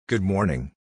Good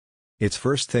morning. It's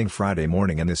first thing Friday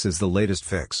morning and this is the latest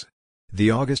fix. The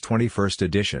August 21st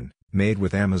edition, made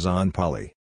with Amazon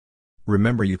Polly.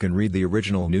 Remember you can read the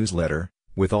original newsletter,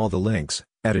 with all the links,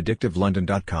 at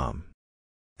addictivelondon.com.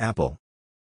 Apple.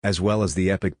 As well as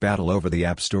the epic battle over the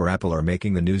App Store, Apple are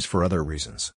making the news for other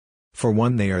reasons. For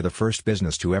one, they are the first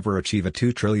business to ever achieve a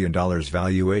 $2 trillion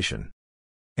valuation.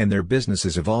 And their business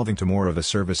is evolving to more of a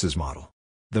services model.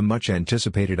 The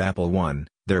much-anticipated Apple One,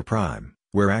 their Prime,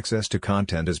 where access to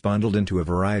content is bundled into a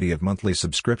variety of monthly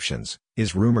subscriptions,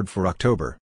 is rumored for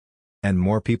October. And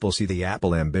more people see the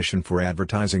Apple ambition for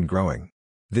advertising growing.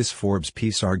 This Forbes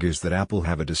piece argues that Apple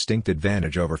have a distinct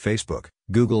advantage over Facebook,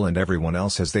 Google and everyone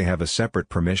else as they have a separate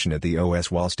permission at the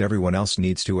OS whilst everyone else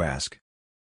needs to ask.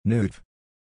 Nude.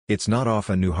 It's not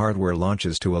often new hardware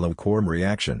launches to a lukewarm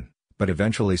reaction, but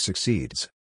eventually succeeds.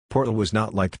 Portal was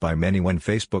not liked by many when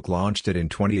Facebook launched it in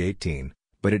 2018,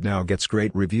 but it now gets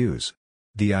great reviews.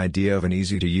 The idea of an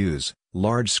easy-to-use,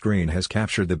 large screen has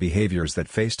captured the behaviors that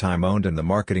FaceTime owned and the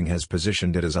marketing has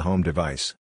positioned it as a home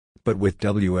device. But with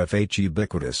WFH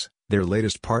ubiquitous, their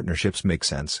latest partnerships make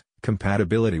sense,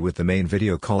 compatibility with the main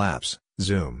video call apps,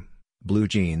 Zoom,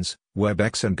 BlueJeans,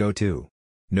 WebEx and GoTo.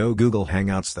 No Google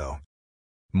Hangouts though.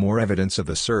 More evidence of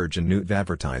the surge in nude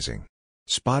advertising.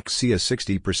 Spots see a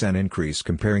 60% increase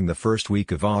comparing the first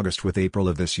week of August with April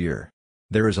of this year.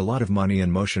 There is a lot of money in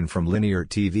motion from linear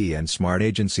TV and smart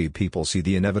agency people see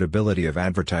the inevitability of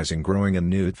advertising growing in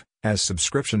nude, as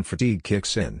subscription fatigue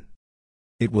kicks in.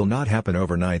 It will not happen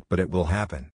overnight but it will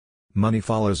happen. Money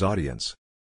follows audience.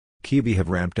 Quibi have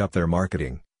ramped up their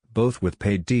marketing, both with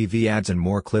paid TV ads and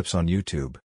more clips on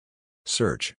YouTube.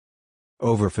 Search.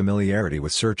 Overfamiliarity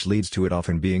with search leads to it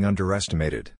often being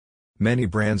underestimated. Many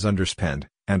brands underspend,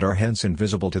 and are hence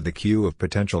invisible to the queue of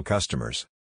potential customers.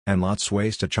 And lots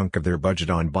waste a chunk of their budget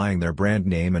on buying their brand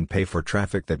name and pay for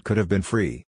traffic that could have been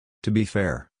free. To be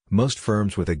fair, most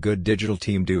firms with a good digital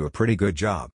team do a pretty good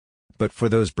job. But for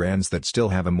those brands that still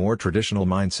have a more traditional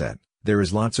mindset, there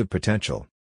is lots of potential.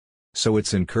 So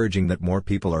it's encouraging that more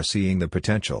people are seeing the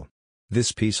potential.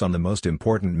 This piece on the most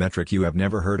important metric you have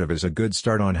never heard of is a good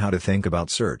start on how to think about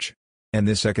search. And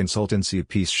this consultancy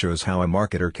piece shows how a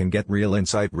marketer can get real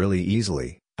insight really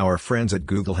easily. Our friends at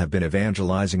Google have been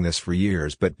evangelizing this for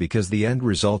years, but because the end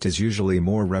result is usually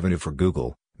more revenue for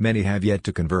Google, many have yet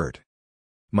to convert.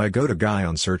 My go-to guy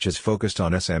on search is focused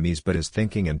on SMEs, but his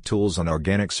thinking and tools on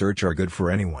organic search are good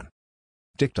for anyone.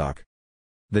 TikTok.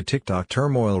 The TikTok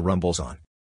turmoil rumbles on.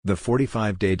 The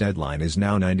 45-day deadline is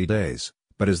now 90 days,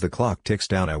 but as the clock ticks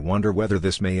down I wonder whether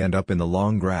this may end up in the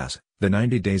long grass. The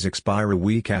 90 days expire a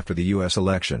week after the US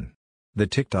election. The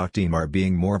TikTok team are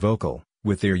being more vocal,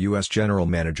 with their US general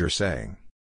manager saying,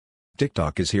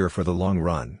 "TikTok is here for the long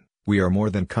run. We are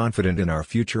more than confident in our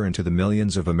future and to the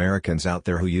millions of Americans out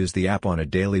there who use the app on a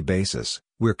daily basis,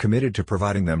 we're committed to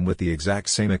providing them with the exact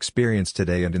same experience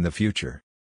today and in the future."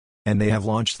 And they have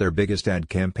launched their biggest ad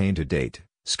campaign to date,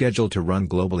 scheduled to run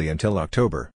globally until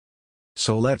October.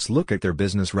 So let's look at their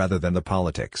business rather than the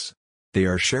politics. They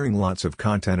are sharing lots of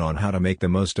content on how to make the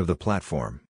most of the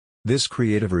platform. This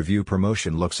creative review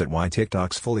promotion looks at why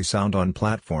TikTok's fully sound-on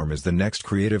platform is the next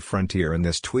creative frontier, and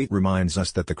this tweet reminds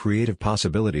us that the creative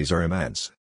possibilities are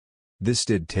immense. This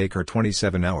did take her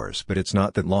 27 hours, but it's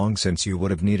not that long since you would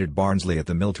have needed Barnsley at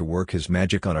the mill to work his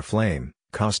magic on a flame,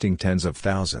 costing tens of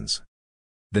thousands.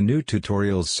 The new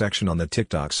tutorials section on the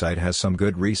TikTok site has some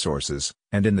good resources,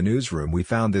 and in the newsroom we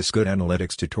found this good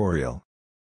analytics tutorial.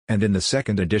 And in the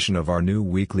second edition of our new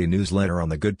weekly newsletter on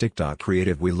the Good TikTok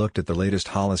Creative we looked at the latest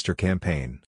Hollister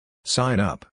campaign. Sign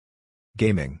up.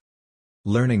 Gaming.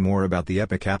 Learning more about the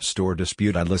Epic App Store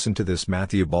dispute, I listened to this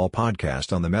Matthew Ball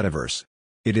podcast on the Metaverse.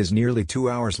 It is nearly 2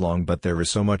 hours long, but there is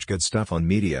so much good stuff on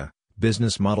media,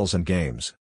 business models and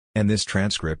games. And this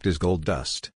transcript is gold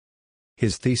dust.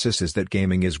 His thesis is that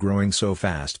gaming is growing so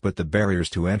fast but the barriers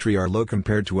to entry are low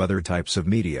compared to other types of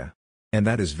media. And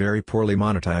that is very poorly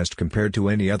monetized compared to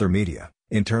any other media,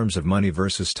 in terms of money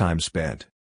versus time spent.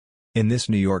 In this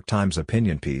New York Times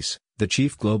opinion piece, the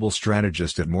chief global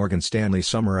strategist at Morgan Stanley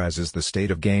summarizes the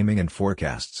state of gaming and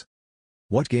forecasts.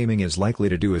 What gaming is likely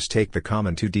to do is take the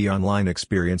common 2D online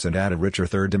experience and add a richer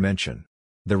third dimension.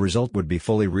 The result would be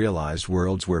fully realized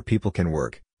worlds where people can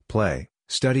work, play,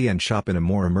 study and shop in a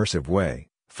more immersive way,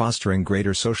 fostering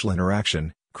greater social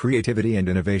interaction, creativity and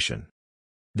innovation.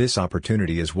 This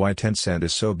opportunity is why Tencent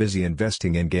is so busy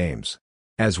investing in games.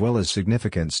 As well as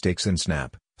significant stakes in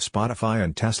Snap, Spotify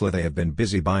and Tesla, they have been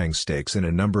busy buying stakes in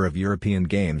a number of European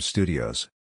games studios.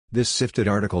 This sifted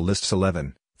article lists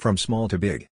 11, from small to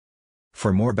big.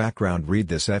 For more background, read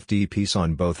this FD piece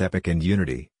on both Epic and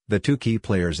Unity, the two key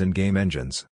players in game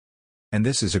engines. And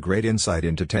this is a great insight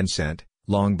into Tencent,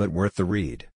 long but worth the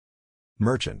read.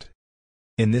 Merchant.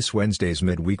 In this Wednesday's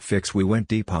midweek fix we went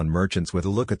deep on merchants with a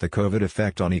look at the COVID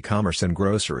effect on e-commerce and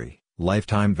grocery,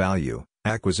 lifetime value,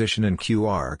 acquisition and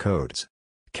QR codes.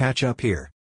 Catch up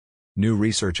here. New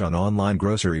research on online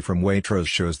grocery from Waitrose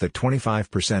shows that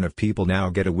 25% of people now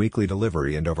get a weekly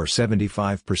delivery and over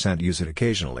 75% use it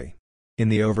occasionally. In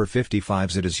the over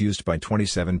 55s it is used by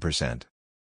 27%.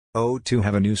 O2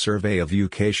 have a new survey of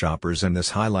UK shoppers and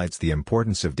this highlights the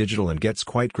importance of digital and gets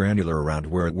quite granular around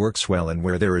where it works well and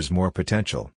where there is more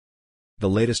potential. The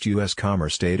latest US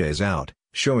commerce data is out,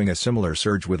 showing a similar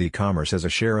surge with e-commerce as a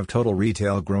share of total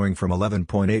retail growing from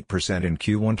 11.8% in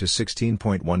Q1 to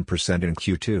 16.1% in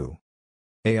Q2.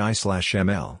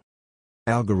 AI/ML.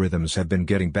 Algorithms have been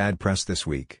getting bad press this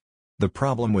week. The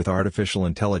problem with artificial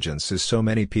intelligence is so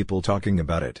many people talking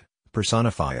about it,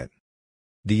 personify it.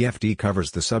 The FT covers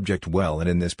the subject well and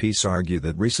in this piece argue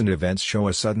that recent events show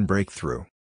a sudden breakthrough.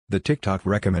 The TikTok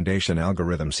recommendation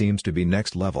algorithm seems to be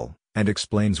next level, and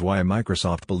explains why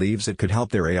Microsoft believes it could help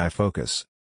their AI focus.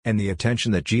 And the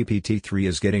attention that GPT-3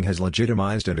 is getting has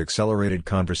legitimized and accelerated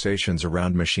conversations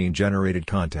around machine-generated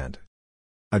content.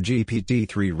 A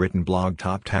GPT-3 written blog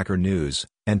topped Hacker News,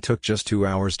 and took just 2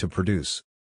 hours to produce.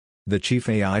 The chief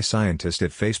AI scientist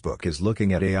at Facebook is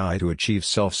looking at AI to achieve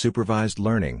self-supervised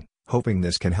learning, hoping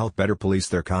this can help better police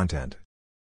their content.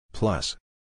 Plus,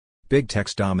 big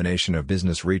tech's domination of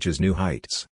business reaches new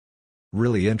heights.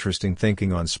 Really interesting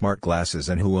thinking on smart glasses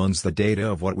and who owns the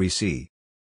data of what we see.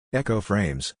 Echo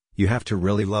frames, you have to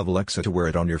really love Alexa to wear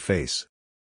it on your face.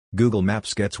 Google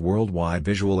Maps gets worldwide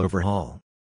visual overhaul.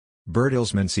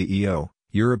 Bertelsmann CEO,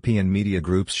 European media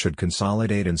groups should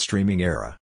consolidate in streaming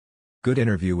era. Good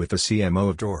interview with the CMO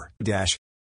of DoorDash.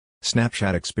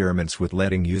 Snapchat experiments with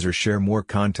letting users share more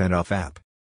content off app.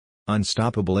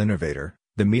 Unstoppable innovator,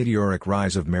 the meteoric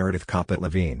rise of Meredith Kopit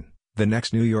Levine, the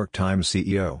next New York Times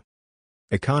CEO.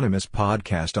 Economist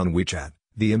podcast on WeChat,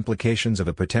 the implications of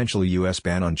a potential US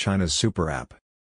ban on China's super app.